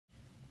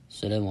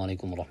Assalamu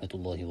alaikum wa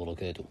rahmatullahi wa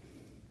barakatuh.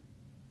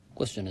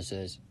 Questioner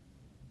says,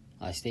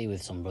 I stay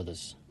with some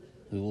brothers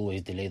who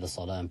always delay the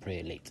salah and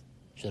pray late.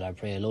 Should I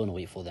pray alone or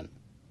wait for them?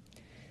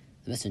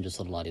 The Messenger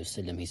sallallahu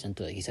alayhi wa sallam,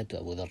 he said to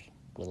Abu Dharr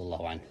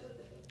radiyallahu anhu,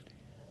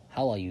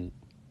 how are you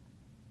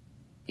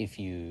if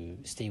you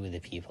stay with the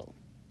people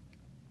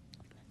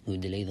who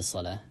delay the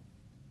salah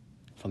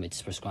from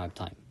its prescribed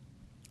time?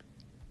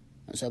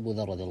 And so Abu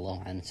Dharr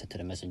radiyallahu anhu said to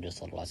the Messenger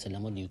sallallahu alayhi wa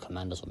sallam, what do you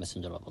command us, O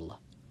Messenger of Allah?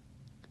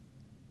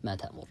 ما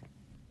تأمر.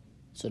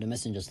 So the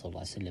Messenger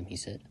sallallahu alayhi wa sallam, he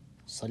said,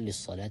 صل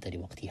الصلاة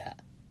لوقتها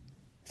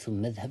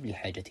ثم اذهب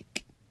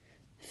لحاجتك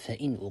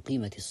فإن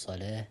أقيمت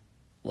الصلاة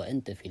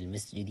وأنت في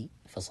المسجد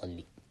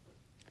فصلي.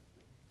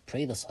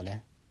 Pray the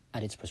salah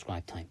at its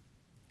prescribed time,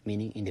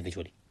 meaning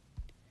individually.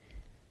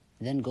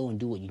 Then go and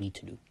do what you need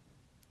to do.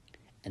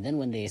 And then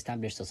when they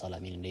establish the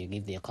salah, meaning they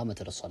give the iqamah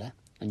to the salah,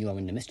 and you are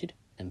in the masjid,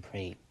 then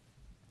pray.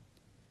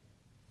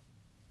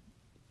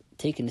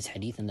 Taking this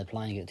hadith and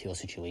applying it to your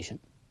situation,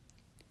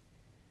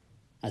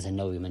 as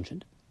An-Nawawi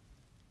mentioned,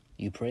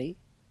 you pray,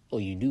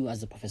 or you do as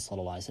the Prophet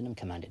ﷺ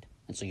commanded.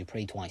 And so you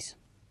pray twice.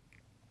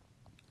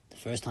 The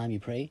first time you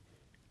pray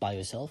by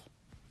yourself,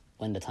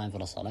 when the time for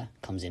the salah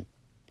comes in.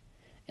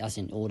 That's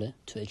in order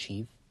to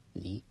achieve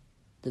the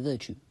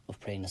virtue of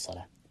praying the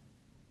salah.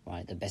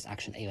 Right? The best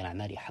action, أَيُّ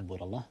الْأَعْمَالِ أَحَبُّ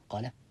إِلَى اللَّهِ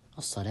قَالَ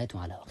الصَّلَاةُ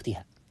عَلَى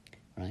وَقْتِهَا.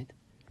 Right?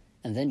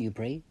 And then you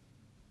pray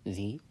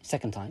the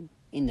second time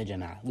in the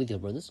jama'ah with your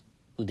brothers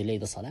who delay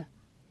the salah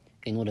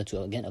in order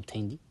to again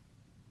obtain the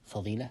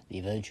fadilah,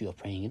 the virtue of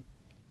praying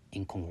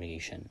in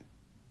congregation.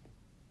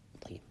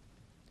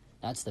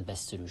 That's the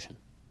best solution.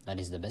 That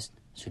is the best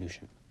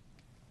solution.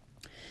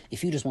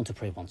 If you just want to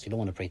pray once, you don't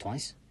want to pray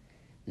twice,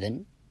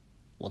 then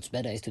what's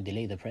better is to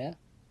delay the prayer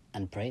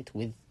and pray it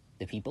with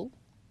the people,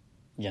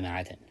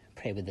 jama'atan.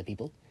 Pray with the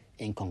people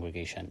in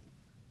congregation.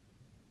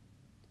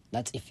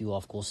 That's if you are,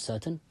 of course,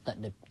 certain that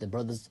the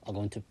brothers are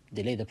going to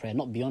delay the prayer,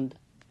 not beyond,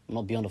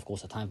 of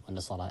course, the time when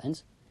the salah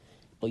ends,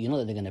 but you know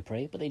that they're going to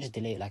pray, but they just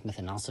delay it, like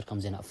مثلا Asr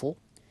comes in at 4,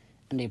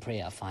 and they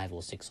pray at 5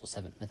 or 6 or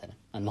 7, مثلا,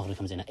 and Maghrib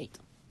comes in at 8.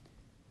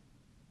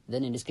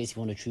 Then in this case, if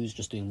you want to choose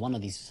just doing one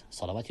of these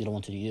salawat, you don't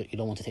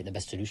want to take the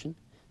best solution,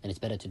 then it's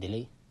better to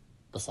delay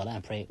the salah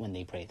and pray when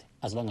they prayed,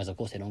 as long as, of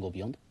course, they don't go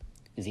beyond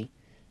the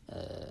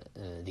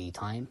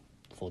time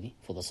for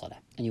the salah,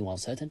 and you are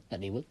certain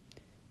that they will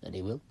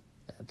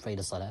pray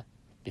the salah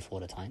before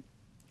the time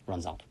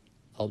runs out.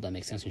 I hope that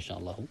makes sense,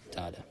 inshaAllah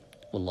ta'ala.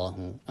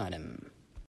 Wallahu a'lam.